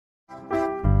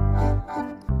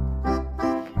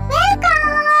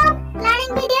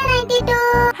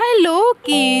Hello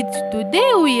kids,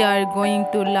 today we are going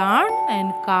to learn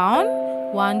and count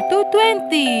 1 to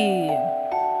 20.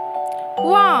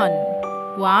 1.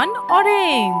 One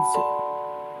orange.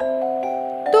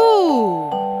 2.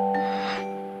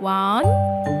 1,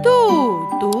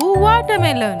 2. 2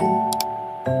 watermelon.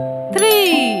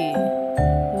 3.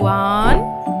 1,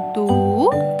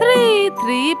 2, 3.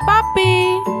 3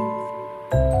 puppy.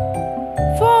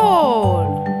 4.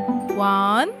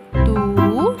 1,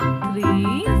 2,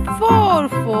 3, 4.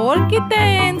 4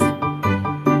 kittens.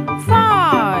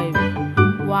 5.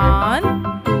 1,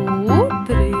 2,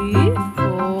 3,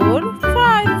 4,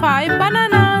 5. 5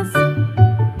 bananas.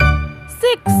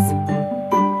 6.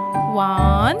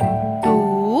 1,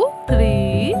 2,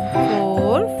 3,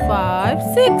 4, 5,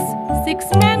 6. 6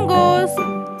 mangoes.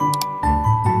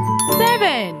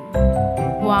 7.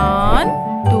 1,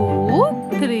 2,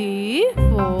 3,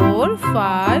 4,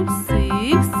 5,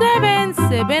 6, 7.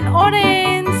 7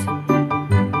 orange.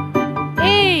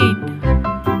 8.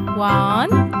 1,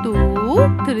 2,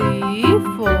 3,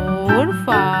 4,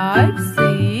 5,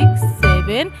 6,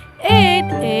 7, 8.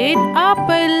 8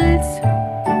 apples.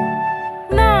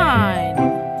 9.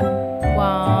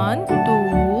 1,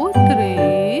 2,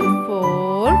 3,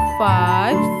 4,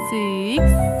 5, 6,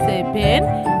 7,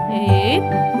 8,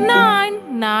 9.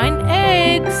 9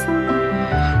 eggs.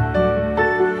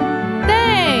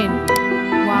 10.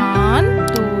 1,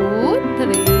 2,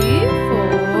 3,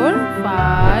 4,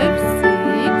 5,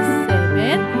 6,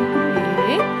 7,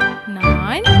 8,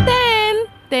 9, 10.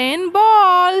 10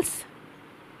 balls.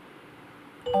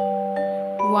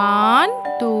 1,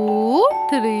 2,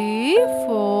 3,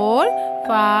 4,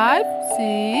 5,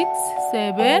 6,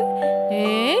 7,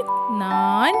 8,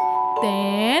 9,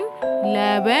 10,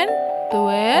 11,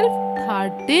 12,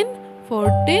 13,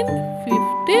 14,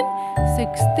 15,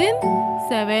 16,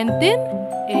 17,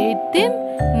 18,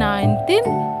 19,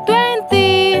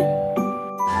 20.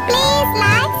 Please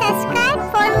like, subscribe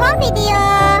for more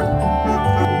videos.